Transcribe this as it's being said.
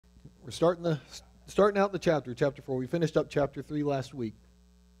We're starting out the chapter 4. We finished up chapter 3 last week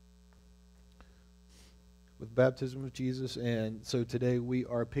with baptism of Jesus, and so today we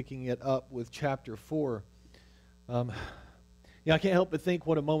are picking it up with chapter 4. I can't help but think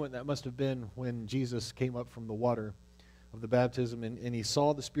what a moment that must have been when Jesus came up from the water of the baptism, and he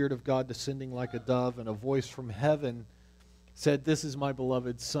saw the Spirit of God descending like a dove, and a voice from heaven said, "This is my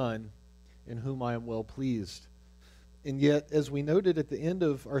beloved Son, in whom I am well pleased." And yet, as we noted at the end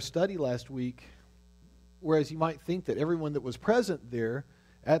of our study last week, whereas you might think that everyone that was present there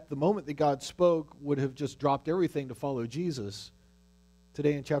at the moment that God spoke would have just dropped everything to follow Jesus,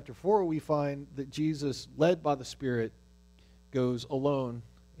 today in chapter 4 we find that Jesus, led by the Spirit, goes alone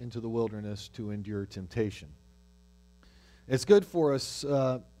into the wilderness to endure temptation. It's good for us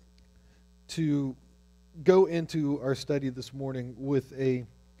to go into our study this morning with a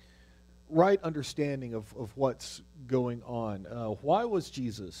right understanding of what's going on. Why was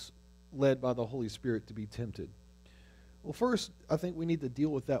Jesus led by the Holy Spirit to be tempted? Well, first, I think we need to deal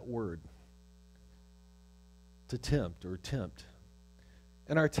with that word, to tempt or tempt.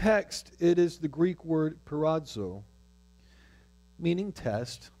 In our text, it is the Greek word peirazo, meaning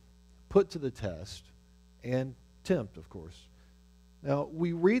test, put to the test, and tempt, of course. Now,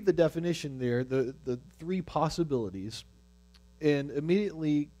 we read the definition there, the three possibilities, and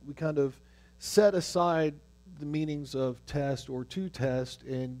immediately we kind of set aside the meanings of test or to test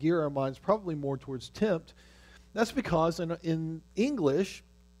and gear our minds probably more towards tempt. That's because in English,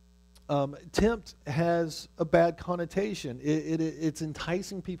 tempt has a bad connotation. It's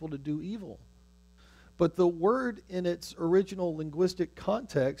enticing people to do evil. But the word in its original linguistic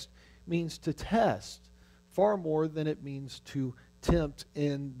context means to test far more than it means to tempt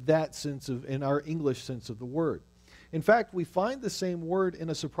in our English sense of the word. In fact, we find the same word in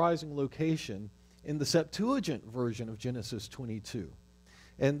a surprising location in the Septuagint version of Genesis 22.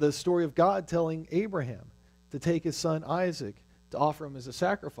 And the story of God telling Abraham to take his son Isaac to offer him as a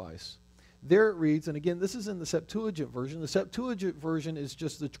sacrifice. There it reads, and again, this is in the Septuagint version. The Septuagint version is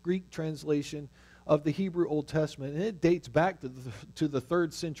just the Greek translation of the Hebrew Old Testament, and it dates back to the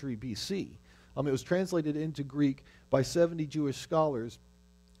 3rd century BC. It was translated into Greek by 70 Jewish scholars,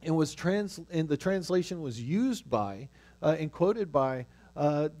 and the translation was used by and quoted by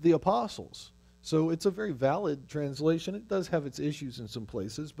the apostles. So it's a very valid translation. It does have its issues in some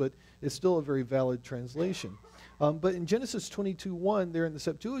places, but it's still a very valid translation. But in Genesis 22:1, there in the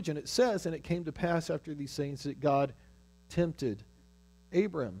Septuagint, it says, "And it came to pass after these things that God tempted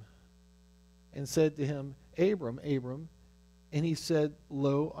Abram and said to him, Abram, Abram, and he said,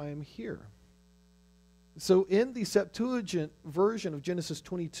 Lo, I am here." So in the Septuagint version of Genesis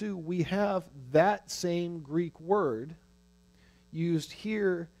 22, we have that same Greek word used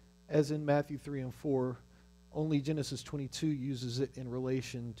here as in Matthew 3 and 4, only Genesis 22 uses it in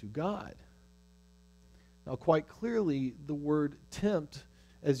relation to God. Now, quite clearly, the word tempt,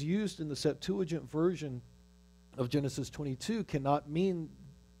 as used in the Septuagint version of Genesis 22, cannot mean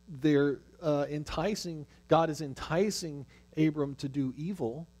God is enticing Abram to do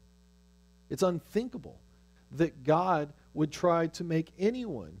evil. It's unthinkable that God would try to make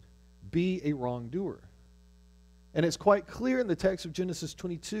anyone be a wrongdoer. And it's quite clear in the text of Genesis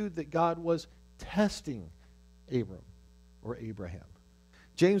 22 that God was testing Abram or Abraham.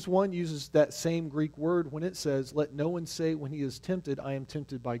 James 1 uses that same Greek word when it says, "Let no one say when he is tempted, I am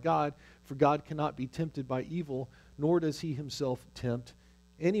tempted by God, for God cannot be tempted by evil, nor does he himself tempt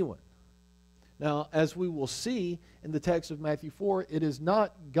anyone." Now, as we will see in the text of Matthew 4, it is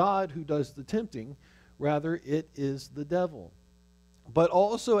not God who does the tempting, rather it is the devil. But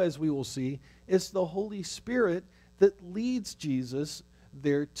also, as we will see, it's the Holy Spirit that leads Jesus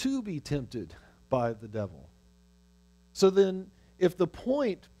there to be tempted by the devil. So then, if the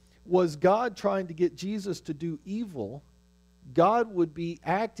point was God trying to get Jesus to do evil, God would be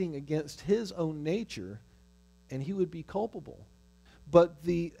acting against his own nature, and he would be culpable. But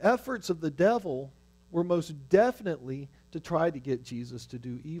the efforts of the devil were most definitely to try to get Jesus to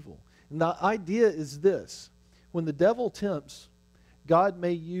do evil. And the idea is this: when the devil tempts, God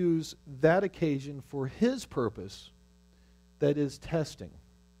may use that occasion for his purpose, that is testing,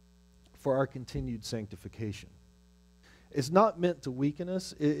 for our continued sanctification. It's not meant to weaken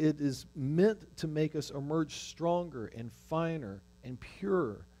us. It is meant to make us emerge stronger and finer and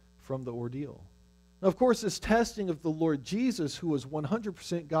purer from the ordeal. Now, of course, this testing of the Lord Jesus, who was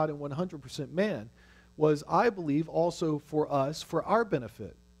 100% God and 100% man, was, I believe, also for us, for our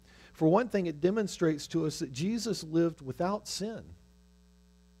benefit. For one thing, it demonstrates to us that Jesus lived without sin.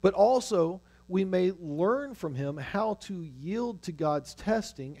 But also, we may learn from him how to yield to God's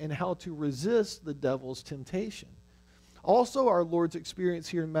testing and how to resist the devil's temptation. Also, our Lord's experience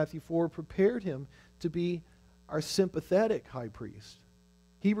here in Matthew 4 prepared him to be our sympathetic high priest.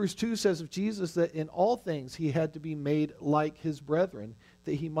 Hebrews 2 says of Jesus that in all things he had to be made like his brethren,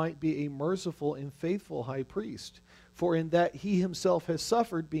 that he might be a merciful and faithful high priest. For in that he himself has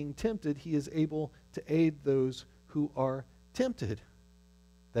suffered being tempted, he is able to aid those who are tempted.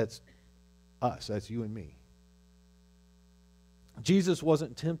 That's us, that's you and me. Jesus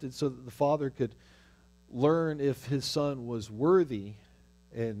wasn't tempted so that the Father could learn if his Son was worthy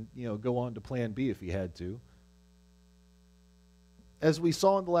and, go on to plan B if he had to. As we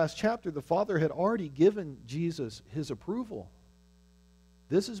saw in the last chapter, the Father had already given Jesus his approval.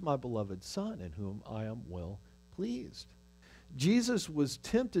 This is my beloved Son in whom I am well pleased. Jesus was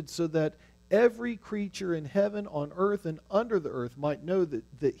tempted so that every creature in heaven, on earth, and under the earth might know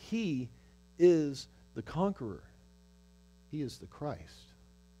that he is the conqueror. He is the Christ.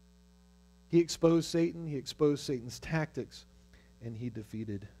 He exposed Satan, he exposed Satan's tactics, and he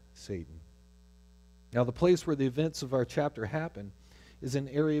defeated Satan. Now, the place where the events of our chapter happen is an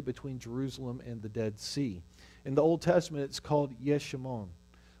area between Jerusalem and the Dead Sea. In the Old Testament, it's called Yeshimon,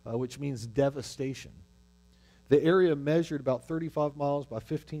 which means devastation. The area measured about 35 miles by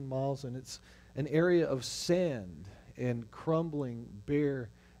 15 miles, and it's an area of sand and crumbling, bare,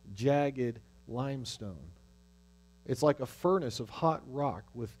 jagged limestone. It's like a furnace of hot rock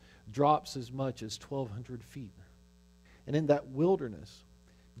with drops as much as 1,200 feet. And in that wilderness,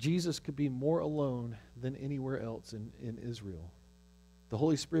 Jesus could be more alone than anywhere else in Israel. The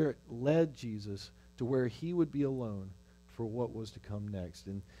Holy Spirit led Jesus to where he would be alone for what was to come next.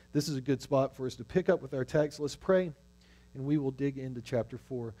 And this is a good spot for us to pick up with our text. Let's pray, and we will dig into chapter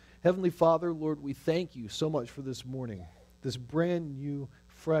 4. Heavenly Father, Lord, we thank you so much for this morning, this brand new,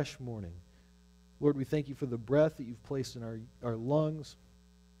 fresh morning. Lord, we thank you for the breath that you've placed in our lungs,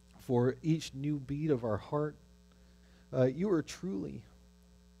 for each new beat of our heart. You are truly,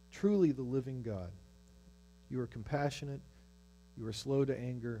 truly the living God. You are compassionate. You are slow to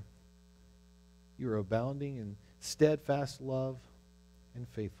anger. You are abounding in steadfast love and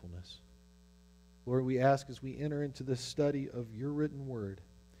faithfulness. Lord, we ask as we enter into this study of your written word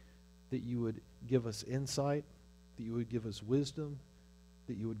that you would give us insight, that you would give us wisdom,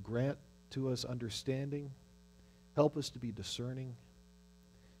 that you would grant to us understanding. Help us to be discerning.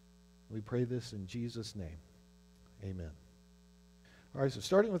 We pray this in Jesus' name. Amen. All right, so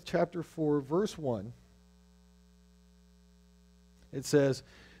starting with chapter 4, verse 1. It says,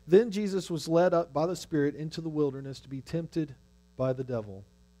 "Then Jesus was led up by the Spirit into the wilderness to be tempted by the devil.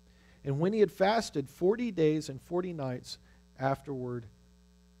 And when he had fasted 40 days and 40 nights, afterward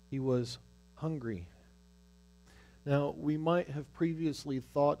he was hungry." Now, we might have previously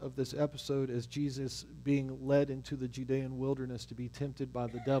thought of this episode as Jesus being led into the Judean wilderness to be tempted by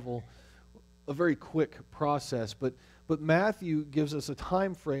the devil, a very quick process. But Matthew gives us a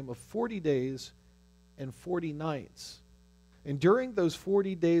time frame of 40 days and 40 nights. And during those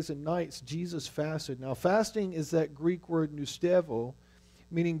 40 days and nights, Jesus fasted. Now, fasting is that Greek word nustevo,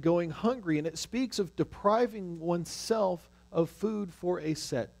 meaning going hungry, and it speaks of depriving oneself of food for a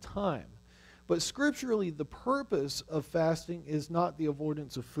set time. But scripturally, the purpose of fasting is not the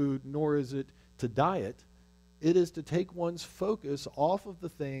avoidance of food, nor is it to diet. It is to take one's focus off of the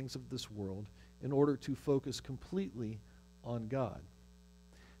things of this world in order to focus completely on God.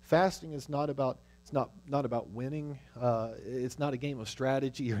 Fasting is not about winning. It's not a game of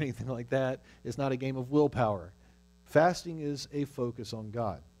strategy or anything like that. It's not a game of willpower. Fasting is a focus on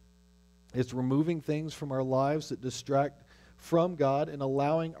God. It's removing things from our lives that distract from God and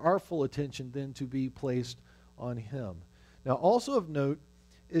allowing our full attention then to be placed on Him. Now, also of note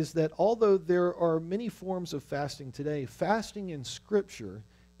is that although there are many forms of fasting today, fasting in Scripture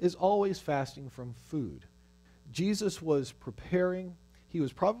is always fasting from food. Jesus was preparing. He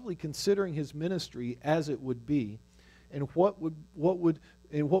was probably considering his ministry as it would be, and what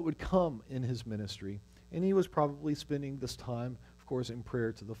would come in his ministry. And he was probably spending this time, of course, in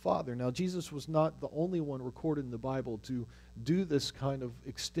prayer to the Father. Now, Jesus was not the only one recorded in the Bible to do this kind of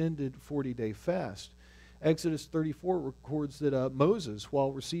extended 40-day fast. Exodus 34 records that Moses,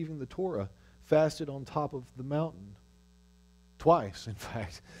 while receiving the Torah, fasted on top of the mountain. Twice, in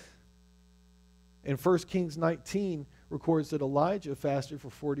fact. And 1 Kings 19 records that Elijah fasted for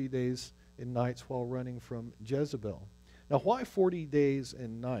 40 days and nights while running from Jezebel. Now, why 40 days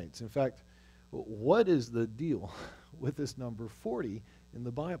and nights? In fact, what is the deal with this number 40 in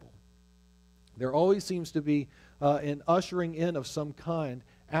the Bible? There always seems to be an ushering in of some kind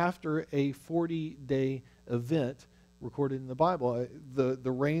after a 40-day event recorded in the Bible.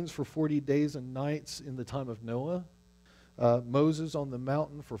 The rains for 40 days and nights in the time of Noah. Moses on the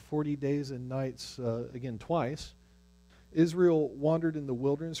mountain for 40 days and nights, again, twice. Israel wandered in the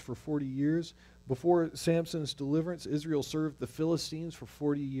wilderness for 40 years. Before Samson's deliverance, Israel served the Philistines for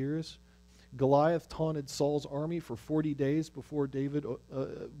 40 years. Goliath taunted Saul's army for 40 days before David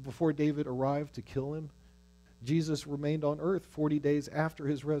arrived to kill him. Jesus remained on earth 40 days after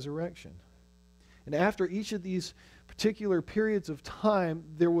his resurrection. And after each of these particular periods of time,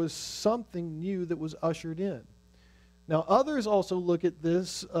 there was something new that was ushered in. Now, others also look at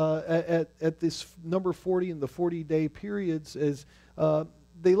this, at this number 40 and the 40-day periods as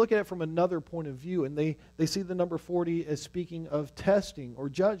they look at it from another point of view, and they see the number 40 as speaking of testing or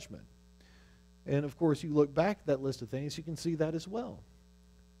judgment. And, of course, you look back at that list of things, you can see that as well.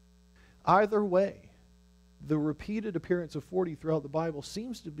 Either way, the repeated appearance of 40 throughout the Bible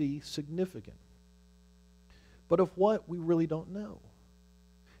seems to be significant. But of what, we really don't know.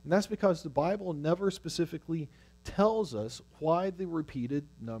 And that's because the Bible never specifically tells us why the repeated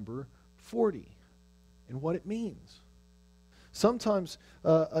number 40 and what it means. Sometimes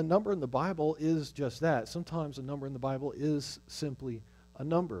a number in the Bible is just that. Sometimes a number in the Bible is simply a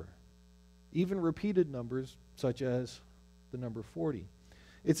number. Even repeated numbers, such as the number 40.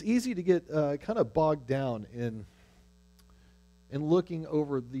 It's easy to get kind of bogged down in looking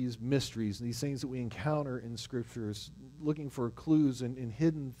over these mysteries, these things that we encounter in Scriptures, looking for clues and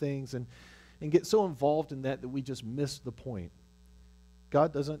hidden things, and get so involved in that we just miss the point.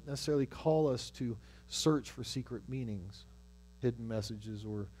 God doesn't necessarily call us to search for secret meanings, hidden messages,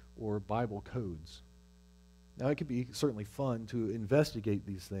 or Bible codes. Now, it can be certainly fun to investigate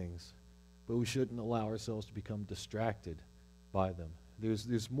these things, but we shouldn't allow ourselves to become distracted by them.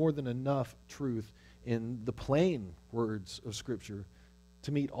 There's more than enough truth in the plain words of Scripture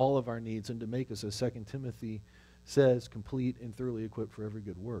to meet all of our needs and to make us, as 2 Timothy says, complete and thoroughly equipped for every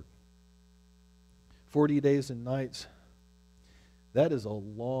good work. 40 days and nights, that is a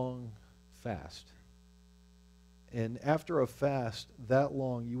long fast. And after a fast that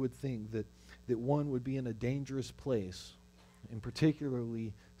long, you would think that one would be in a dangerous place and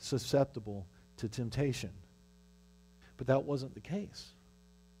particularly susceptible to temptation. But that wasn't the case.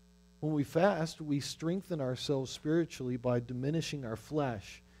 When we fast, we strengthen ourselves spiritually by diminishing our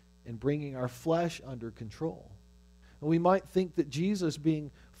flesh and bringing our flesh under control. And we might think that Jesus,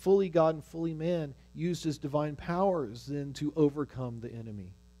 being fully God and fully man, used his divine powers then to overcome the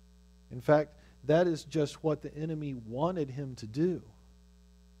enemy. In fact, that is just what the enemy wanted him to do.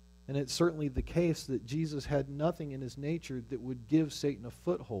 And it's certainly the case that Jesus had nothing in his nature that would give Satan a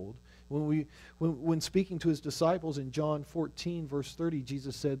foothold. When speaking to his disciples in John 14, verse 30,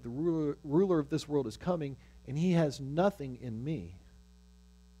 Jesus said, "The ruler of this world is coming, and he has nothing in me."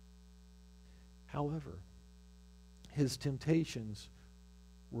 However, his temptations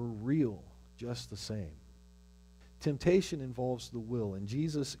were real just the same. Temptation involves the will, and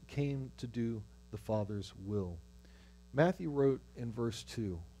Jesus came to do the Father's will. Matthew wrote in verse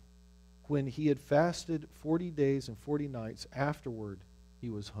 2, "When he had fasted 40 days and 40 nights, afterward he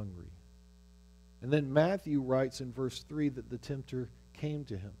was hungry." And then Matthew writes in verse 3 that the tempter came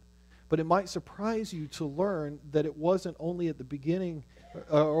to him. But it might surprise you to learn that it wasn't only at the beginning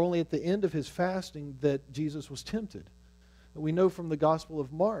or only at the end of his fasting that Jesus was tempted. We know from the Gospel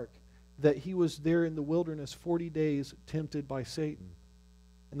of Mark that he was there in the wilderness 40 days tempted by Satan.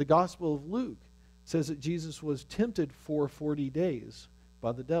 And the Gospel of Luke says that Jesus was tempted for 40 days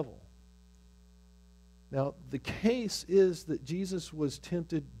by the devil. Now, the case is that Jesus was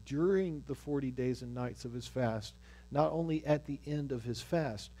tempted during the 40 days and nights of his fast, not only at the end of his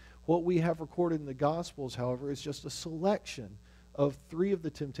fast. What we have recorded in the Gospels, however, is just a selection of 3 of the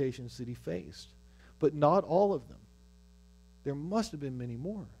temptations that he faced, but not all of them. There must have been many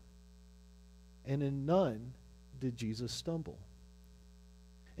more. And in none did Jesus stumble.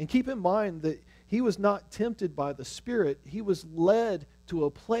 And keep in mind that he was not tempted by the Spirit. He was led to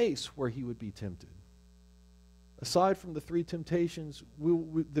a place where he would be tempted. Aside from the 3 temptations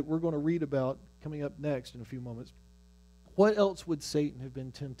that we're going to read about coming up next in a few moments, what else would Satan have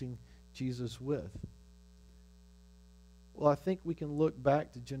been tempting Jesus with? Well, I think we can look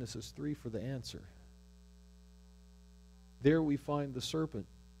back to Genesis 3 for the answer. There we find the serpent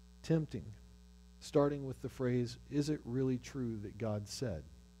tempting, starting with the phrase, "Is it really true that God said?"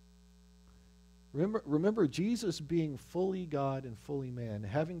 Remember Jesus being fully God and fully man,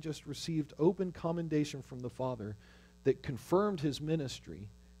 having just received open commendation from the Father that confirmed his ministry.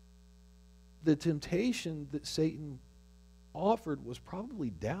 The temptation that Satan offered was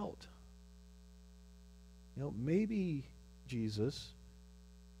probably doubt. Maybe, Jesus,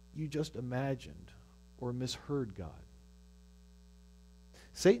 you just imagined or misheard God.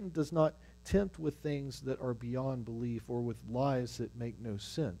 Satan does not tempt with things that are beyond belief or with lies that make no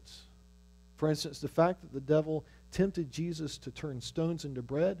sense. For instance, the fact that the devil tempted Jesus to turn stones into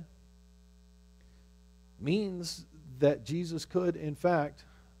bread means that Jesus could, in fact,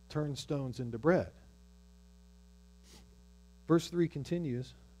 turn stones into bread. Verse 3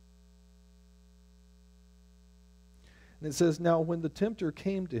 continues. And it says, "Now when the tempter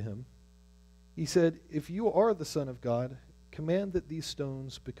came to him, he said, 'If you are the Son of God, command that these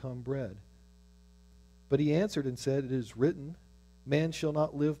stones become bread.' But he answered and said, 'It is written, man shall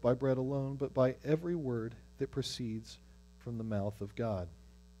not live by bread alone, but by every word that proceeds from the mouth of God.'"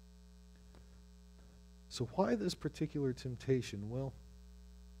 So why this particular temptation? Well,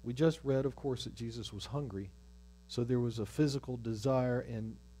 we just read, of course, that Jesus was hungry. So there was a physical desire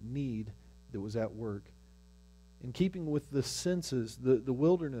and need that was at work. In keeping with the senses, the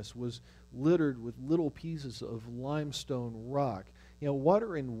wilderness was littered with little pieces of limestone rock.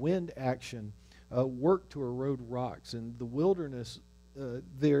 Water and wind action work to erode rocks. And the wilderness,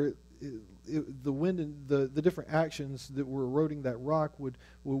 the wind and the different actions that were eroding that rock would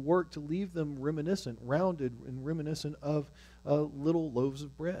work to leave them rounded and reminiscent of little loaves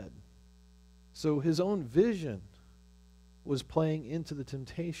of bread. So his own vision was playing into the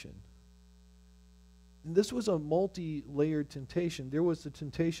temptation. And this was a multi-layered temptation. There was the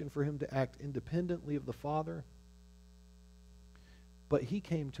temptation for him to act independently of the Father, but he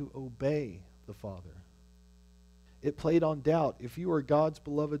came to obey the Father. It played on doubt. If you are God's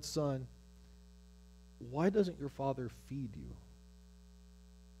beloved Son, why doesn't your Father feed you?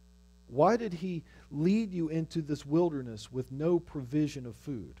 Why did he lead you into this wilderness with no provision of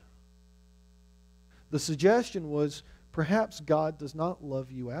food? The suggestion was, perhaps God does not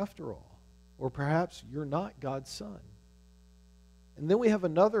love you after all, or perhaps you're not God's son. And then we have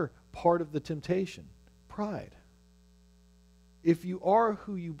another part of the temptation, pride. If you are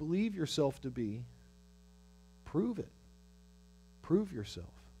who you believe yourself to be, prove it. Prove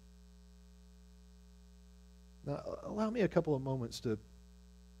yourself. Now, allow me a couple of moments to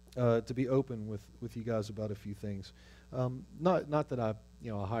be open with you guys about a few things. Not that I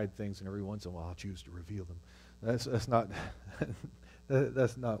hide things, and every once in a while I choose to reveal them. That's not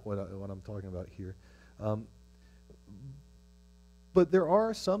that's not what I'm talking about here. But there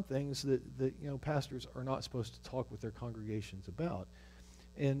are some things that pastors are not supposed to talk with their congregations about,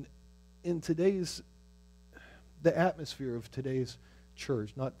 and in the atmosphere of today's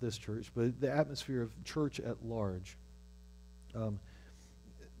church, not this church, but the atmosphere of church at large,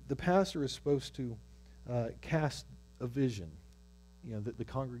 the pastor is supposed to cast a vision, that the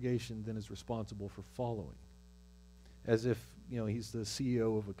congregation then is responsible for following, as if he's the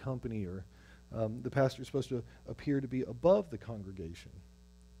CEO of a company, or the pastor is supposed to appear to be above the congregation.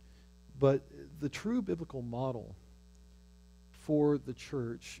 But the true biblical model for the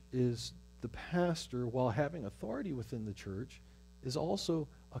church is the pastor, while having authority within the church, is also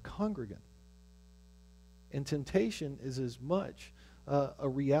a congregant. And temptation is as much a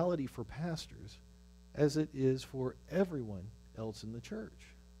reality for pastors as it is for everyone else in the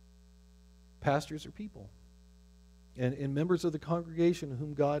church. Pastors are people. And members of the congregation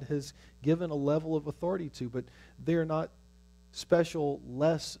whom God has given a level of authority to, but they're not special,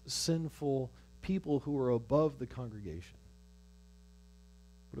 less sinful people who are above the congregation.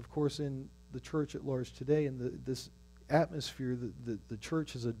 But of course, in the church at large today, in this atmosphere that the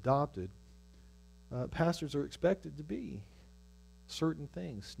church has adopted, pastors are expected to be certain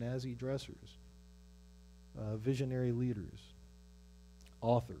things: snazzy dressers, visionary leaders,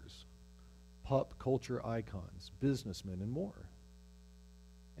 authors, pop culture icons, businessmen, and more.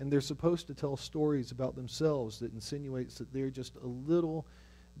 And they're supposed to tell stories about themselves that insinuates that they're just a little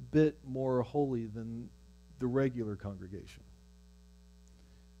bit more holy than the regular congregation.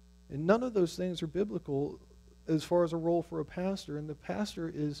 And none of those things are biblical as far as a role for a pastor. And the pastor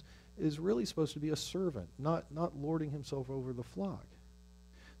is really supposed to be a servant, not lording himself over the flock.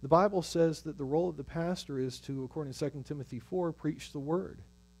 The Bible says that the role of the pastor is to, according to 2 Timothy 4, preach the word.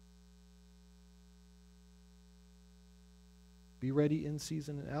 Be ready in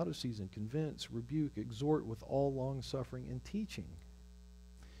season and out of season, convince, rebuke, exhort with all long-suffering and teaching.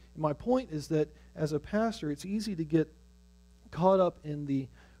 And my point is that as a pastor, it's easy to get caught up in the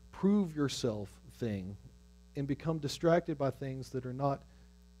prove yourself thing and become distracted by things that are not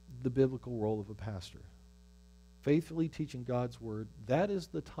the biblical role of a pastor. Faithfully teaching God's word, that is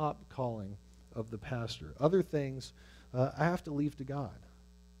the top calling of the pastor. Other things I have to leave to God,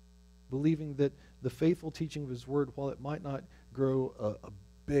 believing that the faithful teaching of his word, while it might not grow a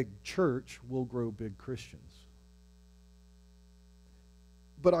big church, will grow big Christians.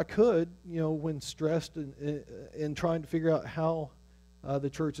 But I could, when stressed and trying to figure out how the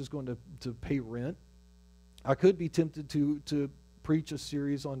church is going to pay rent, I could be tempted to preach a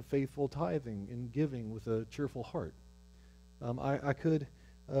series on faithful tithing and giving with a cheerful heart. I could,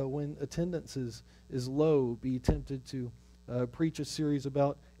 when attendance is low, be tempted to preach a series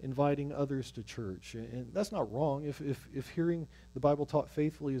about inviting others to church. And that's not wrong. If hearing the Bible taught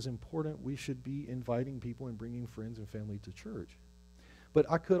faithfully is important, we should be inviting people and bringing friends and family to church. But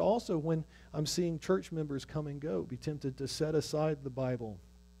I could also, when I'm seeing church members come and go, be tempted to set aside the Bible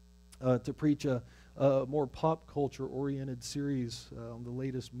to preach a more pop culture-oriented series on the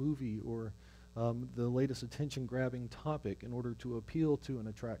latest movie or the latest attention-grabbing topic in order to appeal to and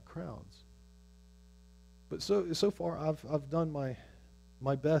attract crowds. But so far, I've done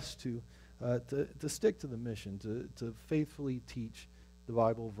my best to stick to the mission, to faithfully teach the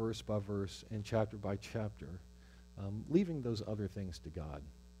Bible verse by verse and chapter by chapter, leaving those other things to God.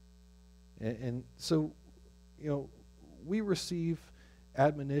 And so, we receive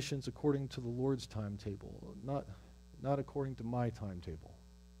admonitions according to the Lord's timetable, not according to my timetable.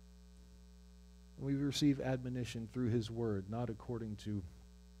 We receive admonition through His Word, not according to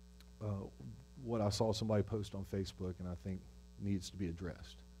what I saw somebody post on Facebook and I think needs to be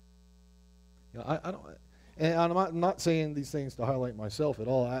addressed. I don't, and I'm not saying these things to highlight myself at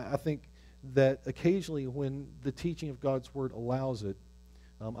all. I think that occasionally when the teaching of God's Word allows it,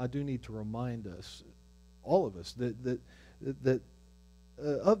 I do need to remind us, all of us, that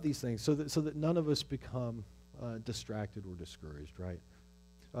of these things, so that none of us become distracted or discouraged, right?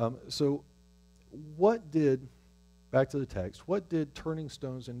 So back to the text, what did turning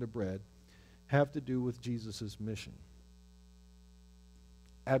stones into bread have to do with Jesus' mission?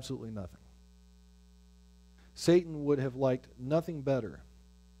 Absolutely nothing. Satan would have liked nothing better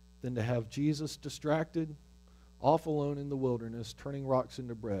than to have Jesus distracted, off alone in the wilderness, turning rocks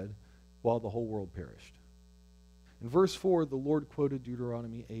into bread while the whole world perished. In verse 4, the Lord quoted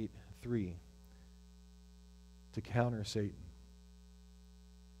Deuteronomy 8:3 to counter Satan.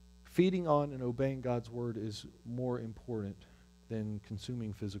 Feeding on and obeying God's word is more important than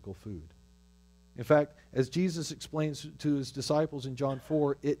consuming physical food. In fact, as Jesus explains to his disciples in John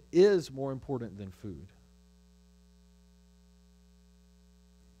 4, it is more important than food.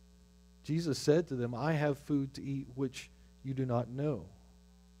 Jesus said to them, I have food to eat which you do not know.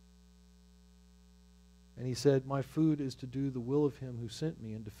 And he said, my food is to do the will of him who sent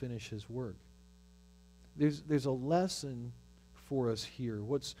me and to finish his work. There's a lesson for us here.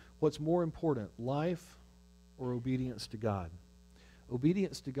 What's more important, life or obedience to God?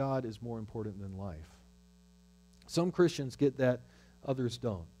 Obedience to God is more important than life. Some Christians get that, others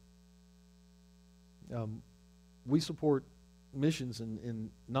don't. We support missions in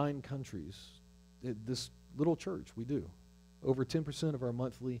 9 countries. This little church, we do. Over 10% of our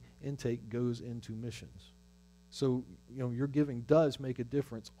monthly intake goes into missions. So, your giving does make a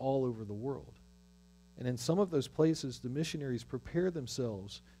difference all over the world. And in some of those places, the missionaries prepare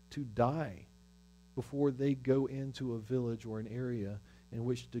themselves to die before they go into a village or an area in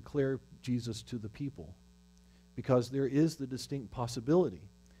which to declare Jesus to the people. Because there is the distinct possibility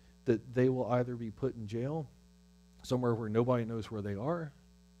that they will either be put in jail, somewhere where nobody knows where they are,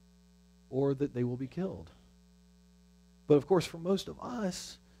 or that they will be killed. But of course, for most of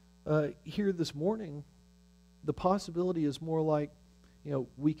us here this morning, the possibility is more like,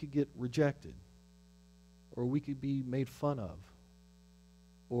 we could get rejected, or we could be made fun of,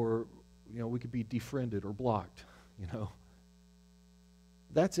 or, we could be defriended or blocked,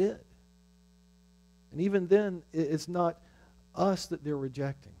 That's it. And even then, it's not us that they're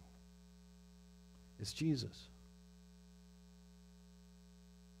rejecting. It's Jesus.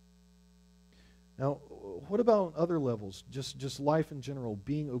 Now, what about on other levels, just life in general,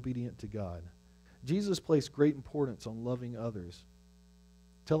 being obedient to God? Jesus placed great importance on loving others,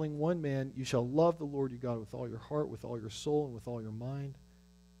 telling one man, you shall love the Lord your God with all your heart, with all your soul, and with all your mind.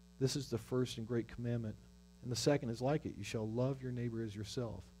 This is the first and great commandment. And the second is like it, you shall love your neighbor as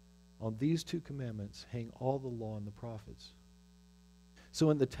yourself. On these 2 commandments hang all the law and the prophets.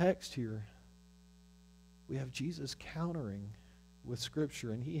 So in the text here, we have Jesus countering with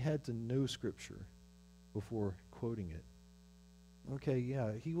Scripture, and he had to know Scripture before quoting it. Okay,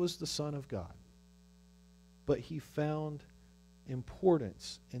 yeah, he was the Son of God, but he found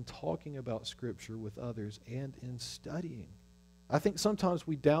importance in talking about Scripture with others and in studying. I think sometimes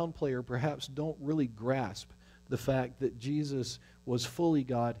we downplay or perhaps don't really grasp the fact that Jesus was fully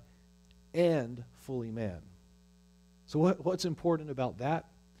God and fully man. So what's important about that?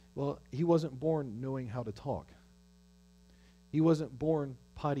 Well, he wasn't born knowing how to talk. He wasn't born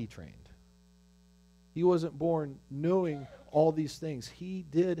potty trained. He wasn't born knowing all these things. He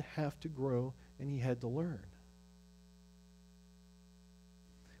did have to grow, and he had to learn.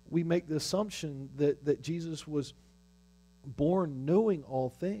 We make the assumption that Jesus was born knowing all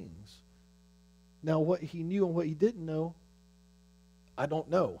things. Now, what he knew and what he didn't know, I don't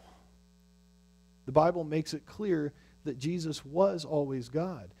know. The Bible makes it clear that Jesus was always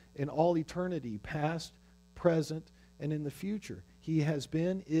God in all eternity, past, present, and in the future. He has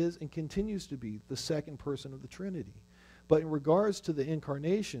been, is, and continues to be the second person of the Trinity. But in regards to the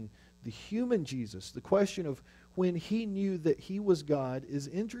incarnation, the human Jesus, the question of when he knew that he was God is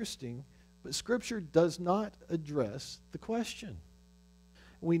interesting, but Scripture does not address the question.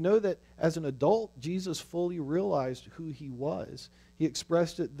 We know that as an adult, Jesus fully realized who he was. He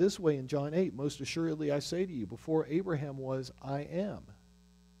expressed it this way in John 8, "Most assuredly I say to you, before Abraham was, I am."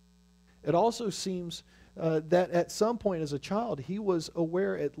 It also seems that at some point as a child, he was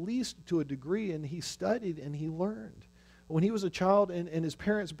aware, at least to a degree, and he studied and he learned. When he was a child and his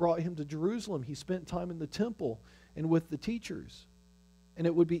parents brought him to Jerusalem, he spent time in the temple and with the teachers. And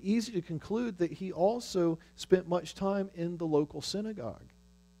it would be easy to conclude that he also spent much time in the local synagogue.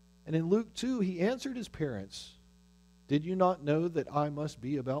 And in Luke 2, he answered his parents, "Did you not know that I must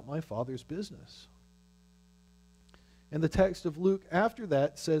be about my Father's business?" And the text of Luke after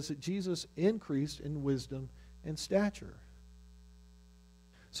that says that Jesus increased in wisdom and stature.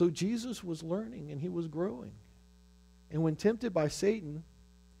 So Jesus was learning and he was growing. And when tempted by Satan,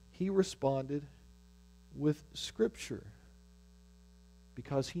 he responded with Scripture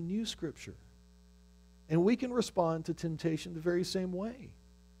because he knew Scripture. And we can respond to temptation the very same way.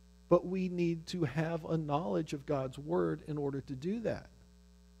 But we need to have a knowledge of God's Word in order to do that.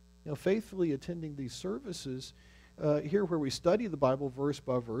 Faithfully attending these services here where we study the Bible verse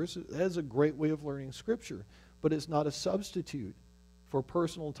by verse, that is a great way of learning Scripture. But it's not a substitute for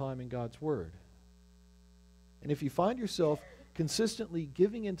personal time in God's Word. And if you find yourself consistently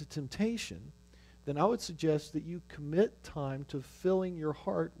giving into temptation, then I would suggest that you commit time to filling your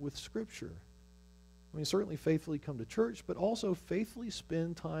heart with Scripture. Certainly faithfully come to church, but also faithfully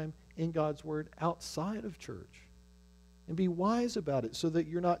spend time in God's Word outside of church. And be wise about it so that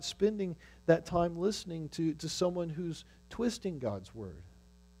you're not spending that time listening to someone who's twisting God's Word.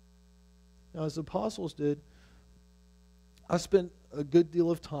 Now, as the apostles did, I spent a good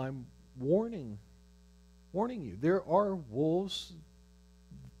deal of time warning you. There are wolves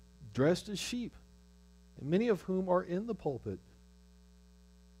dressed as sheep, and many of whom are in the pulpit.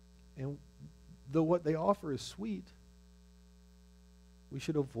 And though what they offer is sweet, we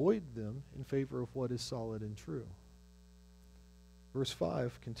should avoid them in favor of what is solid and true. Verse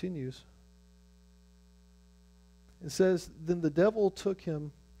 5 continues. It says, "Then the devil took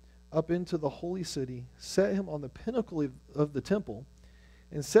him up into the holy city, set him on the pinnacle of the temple,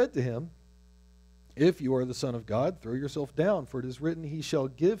 and said to him, 'If you are the Son of God, throw yourself down, for it is written, He shall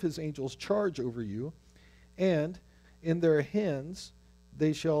give His angels charge over you, and in their hands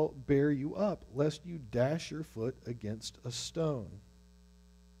they shall bear you up, lest you dash your foot against a stone.'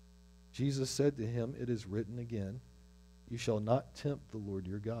 Jesus said to him, 'It is written again, you shall not tempt the Lord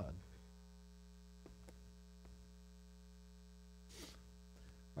your God.'"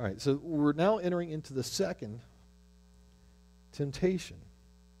 All right, so we're now entering into the second temptation.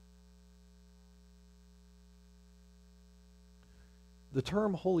 The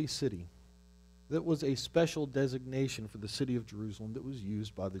term holy city, that was a special designation for the city of Jerusalem that was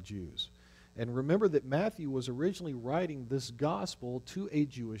used by the Jews. And remember that Matthew was originally writing this gospel to a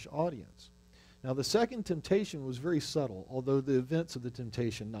Jewish audience. Now, the second temptation was very subtle, although the events of the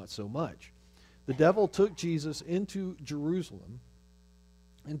temptation not so much. The devil took Jesus into Jerusalem,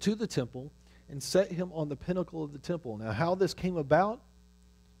 into the temple, and set him on the pinnacle of the temple. Now, how this came about,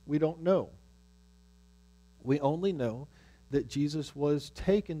 we don't know. We only know that Jesus was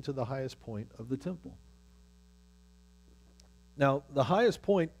taken to the highest point of the temple. Now, the highest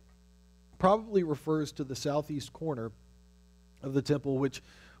point probably refers to the southeast corner of the temple, which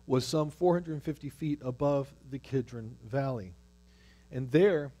was some 450 feet above the Kidron Valley. And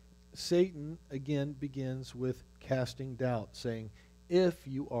there, Satan again begins with casting doubt, saying, "If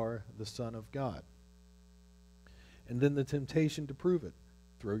you are the Son of God." And then the temptation to prove it,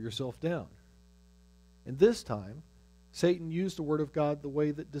 "Throw yourself down." And this time, Satan used the Word of God the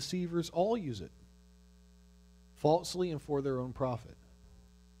way that deceivers all use it, falsely and for their own profit.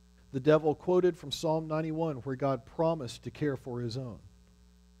 The devil quoted from Psalm 91, where God promised to care for His own.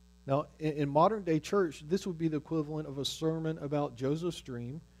 Now, in modern-day church, this would be the equivalent of a sermon about Joseph's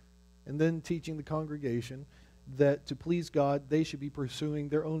dream, and then teaching the congregation that to please God, they should be pursuing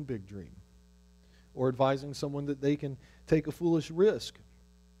their own big dream, or advising someone that they can take a foolish risk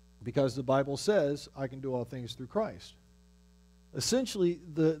because the Bible says, "I can do all things through Christ." Essentially,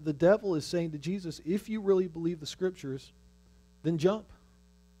 the devil is saying to Jesus, if you really believe the Scriptures, then jump.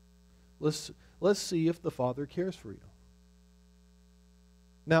 Let's see if the Father cares for you.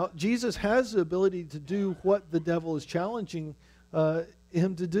 Now, Jesus has the ability to do what the devil is challenging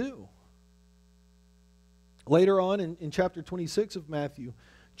him to do. Later on in chapter 26 of Matthew,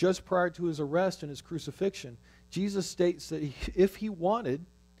 just prior to his arrest and his crucifixion, Jesus states that if he wanted,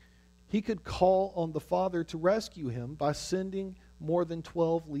 he could call on the Father to rescue him by sending more than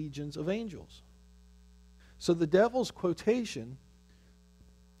 12 legions of angels. So the devil's quotation,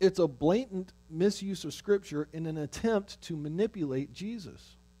 it's a blatant misuse of Scripture in an attempt to manipulate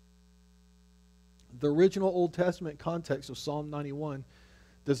Jesus. The original Old Testament context of Psalm 91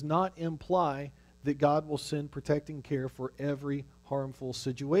 does not imply that God will send protecting care for every harmful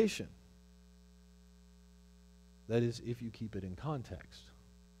situation. That is, if you keep it in context.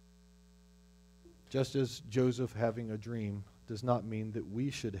 Just as Joseph having a dream does not mean that we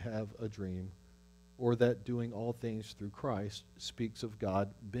should have a dream, or that doing all things through Christ speaks of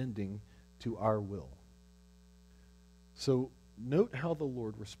God bending to our will. So note how the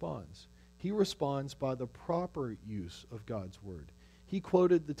Lord responds. He responds by the proper use of God's word. He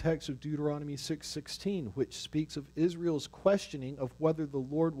quoted the text of Deuteronomy 6:16, which speaks of Israel's questioning of whether the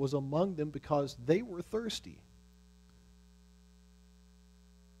Lord was among them because they were thirsty.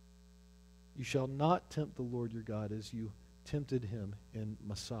 You shall not tempt the Lord your God as you tempted him in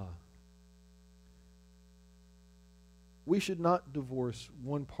Massah. We should not divorce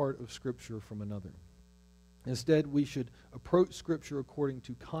one part of Scripture from another. Instead, we should approach Scripture according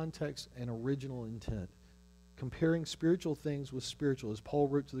to context and original intent, comparing spiritual things with spiritual, as Paul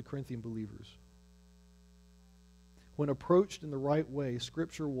wrote to the Corinthian believers. When approached in the right way,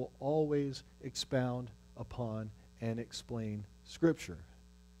 Scripture will always expound upon and explain Scripture.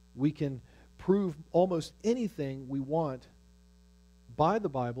 We can prove almost anything we want by the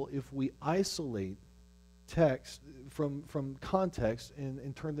Bible if we isolate text from context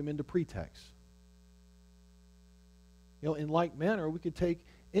and turn them into pretext. In like manner, we could take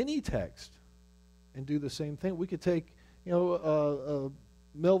any text and do the same thing. We could take,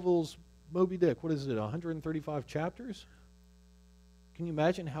 Melville's Moby Dick. What is it, 135 chapters? Can you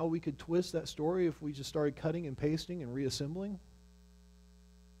imagine how we could twist that story if we just started cutting and pasting and reassembling?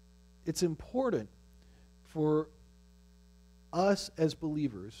 It's important for us as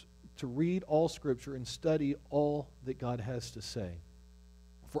believers to read all Scripture and study all that God has to say,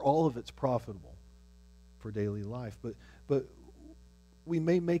 for all of it's profitable for daily life. But we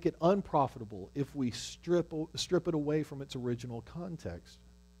may make it unprofitable if we strip it away from its original context.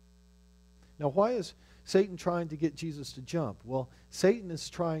 Now, why is Satan trying to get Jesus to jump? Well, Satan is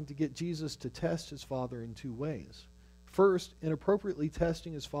trying to get Jesus to test his Father in two ways. First, inappropriately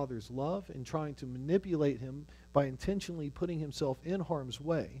testing his Father's love and trying to manipulate him by intentionally putting himself in harm's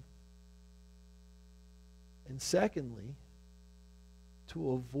way. And secondly,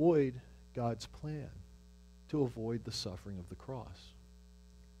 to avoid God's plan, to avoid the suffering of the cross.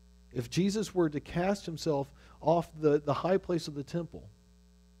 If Jesus were to cast himself off the high place of the temple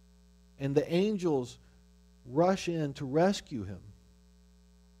and the angels rush in to rescue him,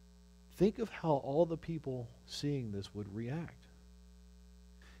 think of how all the people seeing this would react.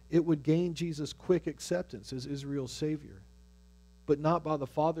 It would gain Jesus quick acceptance as Israel's Savior, but not by the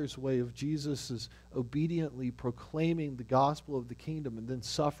Father's way of Jesus' obediently proclaiming the gospel of the kingdom and then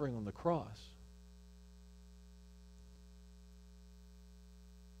suffering on the cross.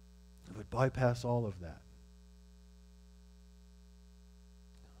 It would bypass all of that.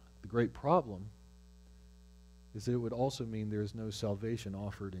 The great problem is that it would also mean there is no salvation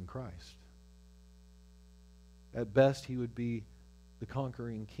offered in Christ. At best, he would be the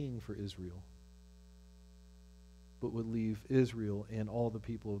conquering king for Israel, but would leave Israel and all the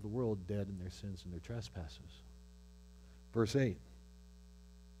people of the world dead in their sins and their trespasses. Verse 8.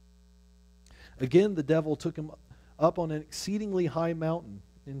 Again, the devil took him up on an exceedingly high mountain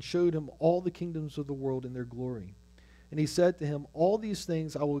and showed him all the kingdoms of the world in their glory. And he said to him, "All these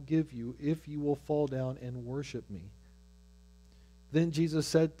things I will give you if you will fall down and worship me." Then Jesus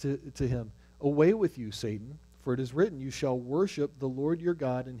said to him, "Away with you, Satan, for it is written, you shall worship the Lord your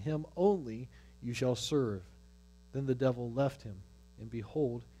God, and him only you shall serve." Then the devil left him, and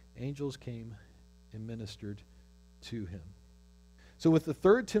behold, angels came and ministered to him. So with the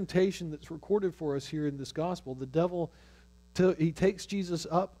third temptation that's recorded for us here in this gospel, the devil, he takes Jesus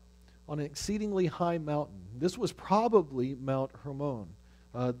up on an exceedingly high mountain. This was probably Mount Hermon,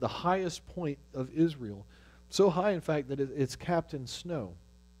 the highest point of Israel. So high, in fact, that it's capped in snow.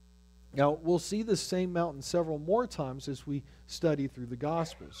 Now, we'll see this same mountain several more times as we study through the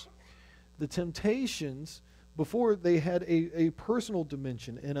Gospels. The temptations, before they had a personal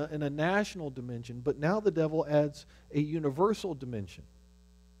dimension and a national dimension, but now the devil adds a universal dimension.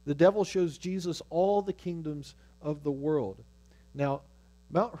 The devil shows Jesus all the kingdoms of the world. Now,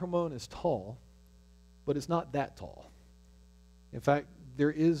 Mount Hermon is tall, but it's not that tall. In fact,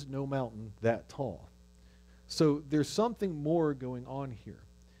 there is no mountain that tall. So there's something more going on here,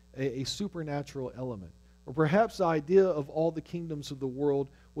 a supernatural element. Or perhaps the idea of all the kingdoms of the world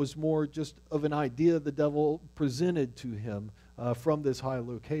was more just of an idea the devil presented to him from this high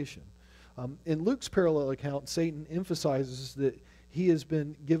location. In Luke's parallel account, Satan emphasizes that he has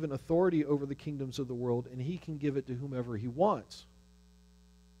been given authority over the kingdoms of the world, and he can give it to whomever he wants.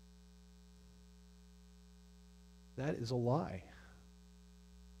 That is a lie.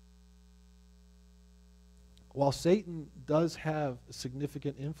 While Satan does have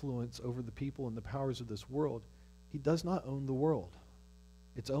significant influence over the people and the powers of this world, he does not own the world.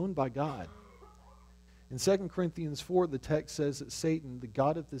 It's owned by God. In 2 Corinthians 4, the text says that Satan, the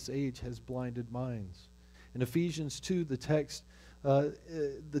god of this age, has blinded minds. In Ephesians 2, the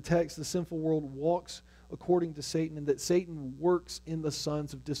sinful world walks according to Satan, and that Satan works in the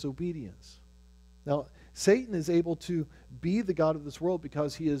sons of disobedience. Now, Satan is able to be the god of this world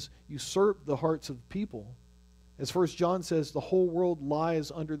because he has usurped the hearts of people. As 1 John says, the whole world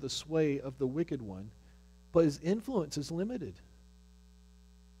lies under the sway of the wicked one, but his influence is limited.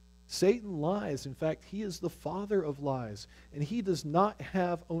 Satan lies. In fact, he is the father of lies, and he does not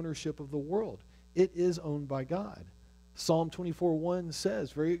have ownership of the world. It is owned by God. Psalm 24:1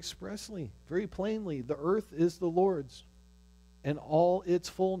 says very expressly, very plainly, the earth is the Lord's and all its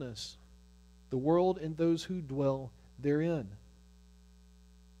fullness, the world and those who dwell therein.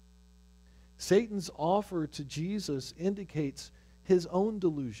 Satan's offer to Jesus indicates his own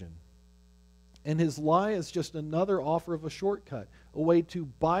delusion. And his lie is just another offer of a shortcut, a way to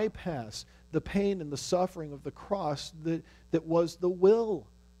bypass the pain and the suffering of the cross that was the will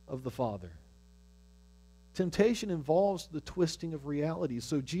of the Father. Temptation involves the twisting of reality.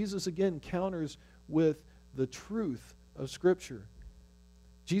 So Jesus again counters with the truth of Scripture.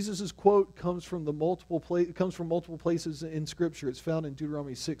 Jesus' quote comes from multiple places in Scripture. It's found in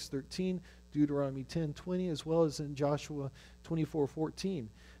Deuteronomy 6:13, Deuteronomy 10:20, as well as in Joshua 24:14.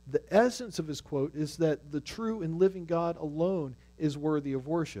 The essence of his quote is that the true and living God alone is worthy of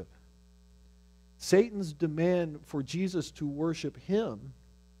worship. Satan's demand for Jesus to worship him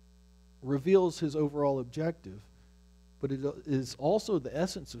reveals his overall objective, but it is also the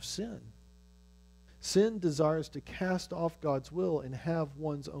essence of sin. Sin desires to cast off God's will and have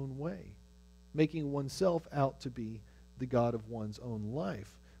one's own way, making oneself out to be the God of one's own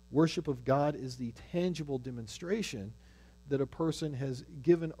life. Worship of God is the tangible demonstration that a person has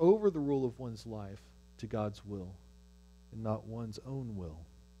given over the rule of one's life to God's will and not one's own will.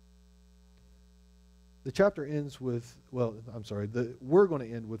 The chapter ends with, we're going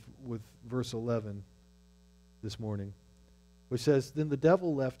to end with verse 11 this morning, which says, "Then the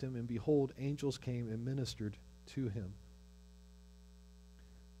devil left him, and behold, angels came and ministered to him."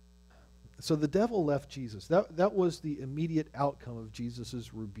 So the devil left Jesus. That was the immediate outcome of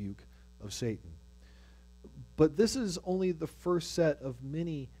Jesus' rebuke of Satan. But this is only the first set of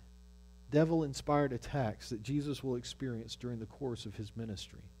many devil-inspired attacks that Jesus will experience during the course of his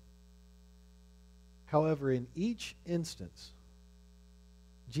ministry. However, in each instance,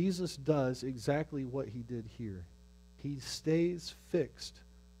 Jesus does exactly what he did here. He stays fixed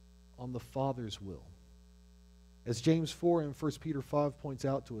on the Father's will. As James 4 and 1 Peter 5 points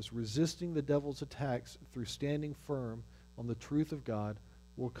out to us, resisting the devil's attacks through standing firm on the truth of God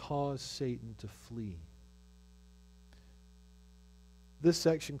will cause Satan to flee. This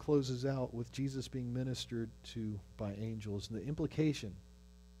section closes out with Jesus being ministered to by angels. And the implication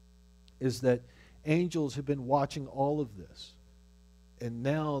is that angels have been watching all of this, and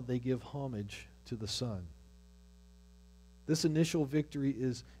now they give homage to the Son. This initial victory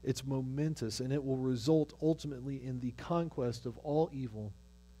it's momentous, and it will result ultimately in the conquest of all evil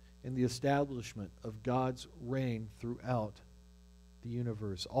and the establishment of God's reign throughout the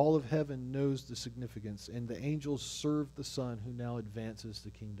universe. All of heaven knows the significance, and the angels serve the Son who now advances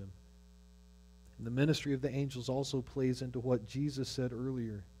the kingdom. And the ministry of the angels also plays into what Jesus said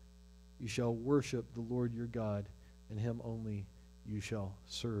earlier: "You shall worship the Lord your God, and him only you shall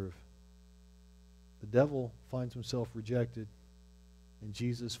serve." The devil finds himself rejected, and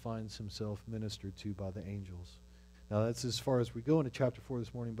Jesus finds himself ministered to by the angels. Now that's as far as we go into chapter 4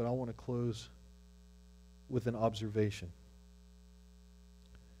 this morning, but I want to close with an observation.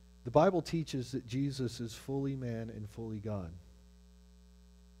 The Bible teaches that Jesus is fully man and fully God.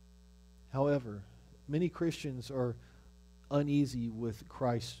 However, many Christians are uneasy with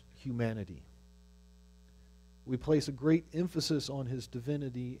Christ's humanity. We place a great emphasis on his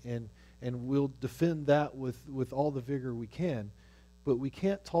divinity, and we'll defend that with all the vigor we can, but we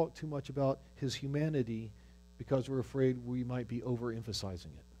can't talk too much about his humanity because we're afraid we might be overemphasizing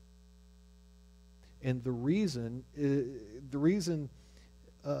it. And the reason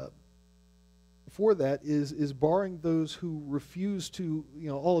for that is barring those who refuse to,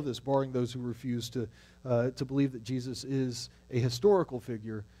 all of this, barring those who refuse to believe that Jesus is a historical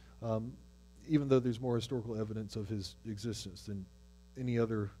figure, even though there's more historical evidence of his existence than any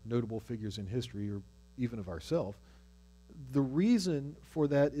other notable figures in history or even of ourselves. The reason for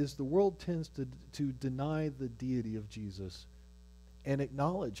that is the world tends to deny the deity of Jesus and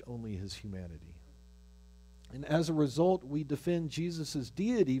acknowledge only his humanity. And as a result, we defend Jesus'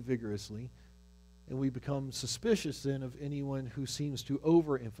 deity vigorously, and we become suspicious then of anyone who seems to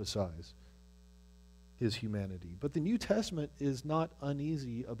overemphasize his humanity. But the New Testament is not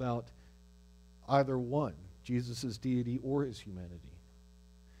uneasy about either one, Jesus' deity or his humanity.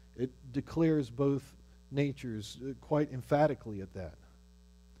 It declares both natures quite emphatically at that.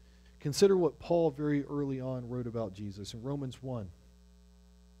 Consider what Paul very early on wrote about Jesus in Romans 1.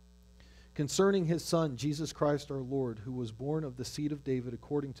 Concerning his Son, Jesus Christ our Lord, who was born of the seed of David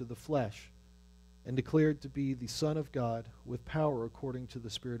according to the flesh, and declared to be the Son of God with power according to the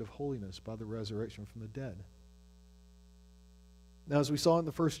Spirit of holiness by the resurrection from the dead. Now, as we saw in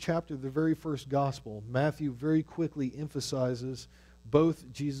the first chapter, the very first gospel, Matthew very quickly emphasizes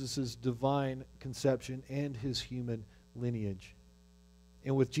both Jesus' divine conception and his human lineage.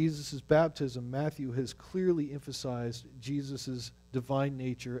 And with Jesus' baptism, Matthew has clearly emphasized Jesus' divine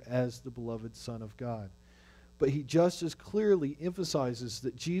nature as the beloved Son of God. But he just as clearly emphasizes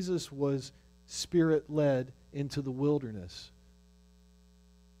that Jesus was Spirit-led into the wilderness.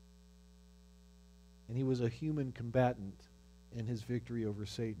 And he was a human combatant in his victory over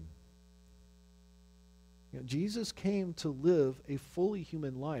Satan. Jesus came to live a fully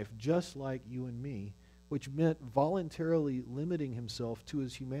human life just like you and me, which meant voluntarily limiting himself to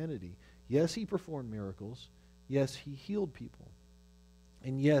his humanity. Yes, he performed miracles. Yes, he healed people.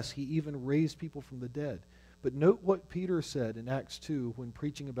 And yes, he even raised people from the dead. But note what Peter said in Acts 2 when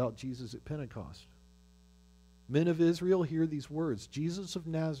preaching about Jesus at Pentecost. Men of Israel, hear these words. Jesus of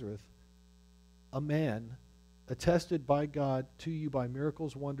Nazareth, a man attested by God to you by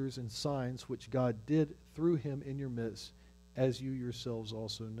miracles, wonders, and signs which God did through him in your midst, as you yourselves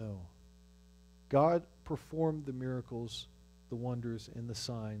also know. God performed the miracles, the wonders, and the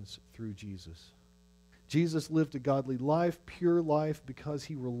signs through Jesus. Jesus lived a godly life, pure life, because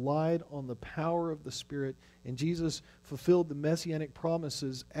he relied on the power of the Spirit, and Jesus fulfilled the messianic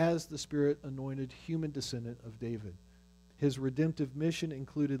promises as the Spirit-anointed human descendant of David. His redemptive mission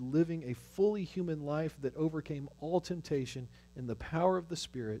included living a fully human life that overcame all temptation in the power of the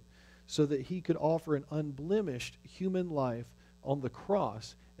Spirit so that he could offer an unblemished human life on the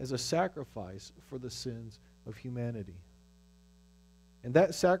cross as a sacrifice for the sins of humanity. And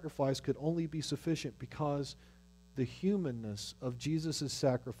that sacrifice could only be sufficient because the humanness of Jesus'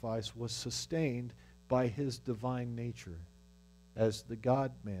 sacrifice was sustained by his divine nature as the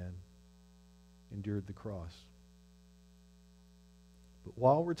God-man endured the cross. But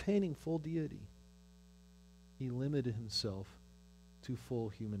while retaining full deity, he limited himself to full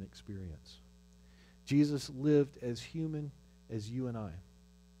human experience. Jesus lived as human as you and I.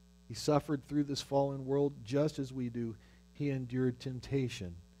 He suffered through this fallen world just as we do. He endured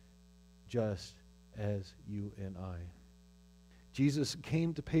temptation just as you and I. Jesus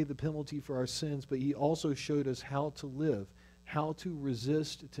came to pay the penalty for our sins, but he also showed us how to live, how to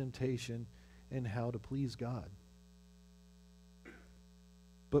resist temptation, and how to please God.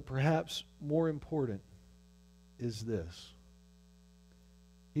 But perhaps more important is this.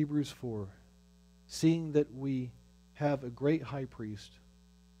 Hebrews 4, seeing that we have a great high priest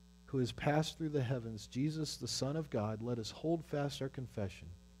who has passed through the heavens, Jesus, the Son of God, let us hold fast our confession.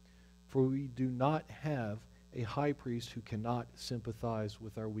 For we do not have a high priest who cannot sympathize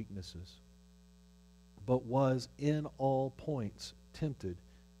with our weaknesses, but was in all points tempted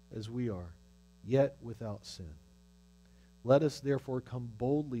as we are, yet without sin. Let us therefore come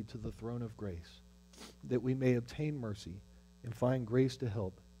boldly to the throne of grace, that we may obtain mercy and find grace to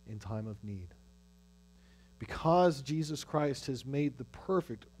help in time of need. Because Jesus Christ has made the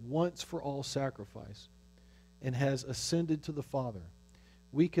perfect once-for-all sacrifice and has ascended to the Father,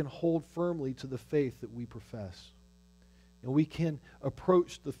 we can hold firmly to the faith that we profess. And we can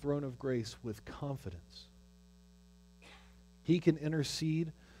approach the throne of grace with confidence. He can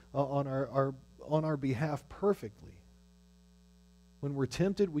intercede on our behalf perfectly. When we're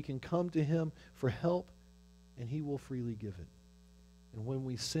tempted, we can come to him for help, and he will freely give it. And when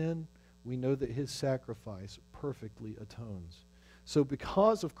we sin, we know that his sacrifice perfectly atones. So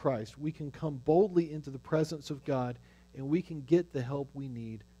because of Christ, we can come boldly into the presence of God, and we can get the help we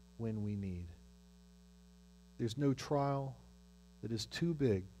need when we need. There's no trial that is too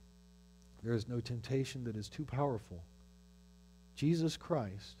big. There is no temptation that is too powerful. Jesus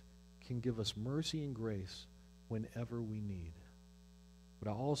Christ can give us mercy and grace whenever we need.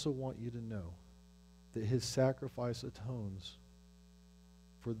 But I also want you to know that his sacrifice atones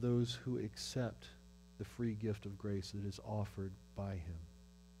for those who accept the free gift of grace that is offered by him.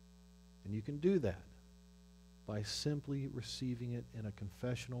 And you can do that by simply receiving it in a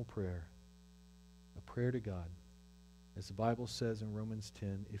confessional prayer, a prayer to God. As the Bible says in Romans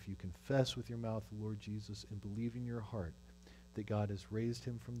 10, if you confess with your mouth the Lord Jesus and believe in your heart that God has raised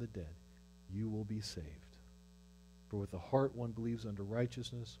him from the dead, you will be saved. For with the heart one believes unto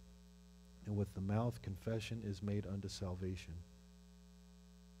righteousness, and with the mouth confession is made unto salvation.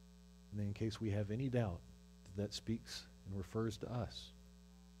 And then in case we have any doubt that speaks and refers to us,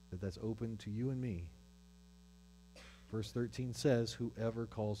 that's open to you and me, verse 13 says, whoever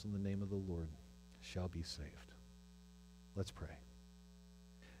calls on the name of the Lord shall be saved. Let's pray.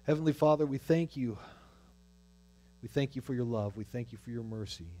 Heavenly Father, we thank you. We thank you for your love. We thank you for your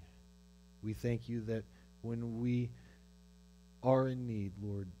mercy. We thank you that when we are in need,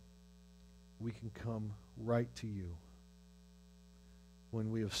 Lord, we can come right to you.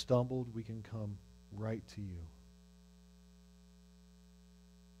 When we have stumbled, we can come right to you.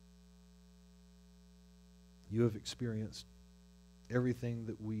 You have experienced everything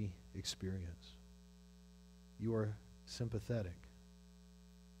that we experience. You are sympathetic.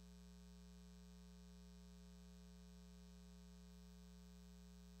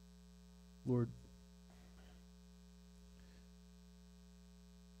 Lord,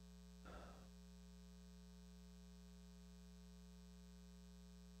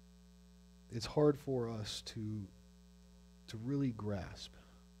 it's hard for us to really grasp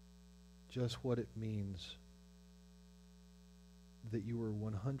just what it means that you are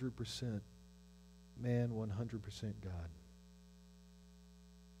 100% man, 100% God.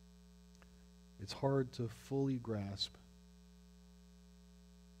 It's hard to fully grasp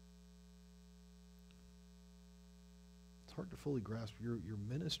your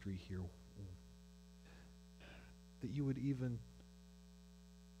ministry here, that you would even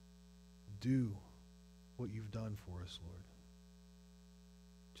do what you've done for us, Lord.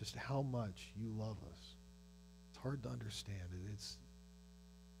 Just how much you love us. It's hard to understand it. It's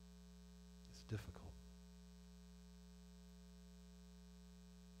difficult.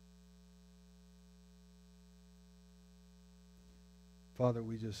 Father,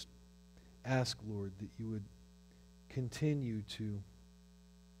 we just ask, Lord, that you would continue to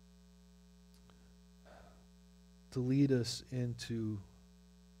lead us into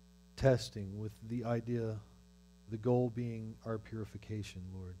testing with the idea, the goal being our purification,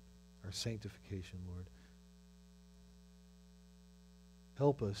 Lord, our sanctification, Lord.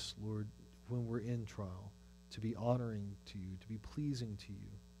 Help us, Lord, when we're in trial, to be honoring to you, to be pleasing to you.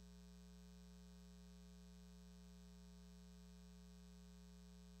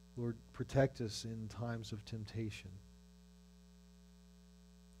 Lord, protect us in times of temptation.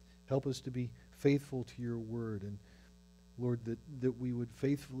 Help us to be faithful to your word, and Lord, that we would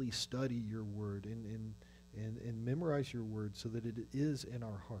faithfully study your word and memorize your word so that it is in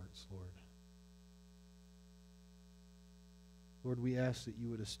our hearts, Lord. Lord, we ask that you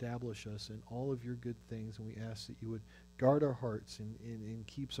would establish us in all of your good things, and we ask that you would guard our hearts and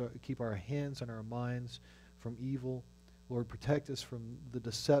keep our hands and our minds from evil. Lord, protect us from the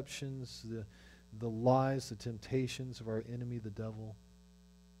deceptions, the lies, the temptations of our enemy, the devil.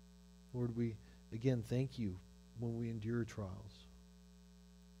 Lord, we again thank you when we endure trials.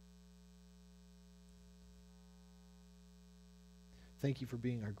 Thank you for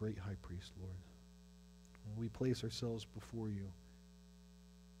being our great high priest, Lord. We place ourselves before you,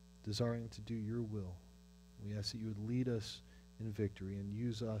 desiring to do your will. We ask that you would lead us in victory and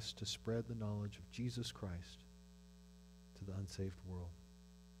use us to spread the knowledge of Jesus Christ to the unsaved world.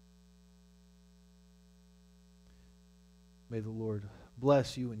 May the Lord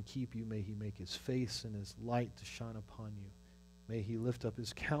bless you and keep you. May he make his face and his light to shine upon you. May he lift up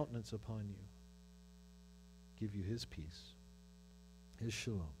his countenance upon you, give you his peace, his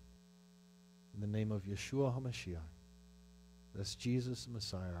shalom. In the name of Yeshua HaMashiach, that's Jesus the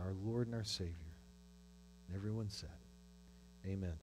Messiah, our Lord and our Savior. And everyone said, amen.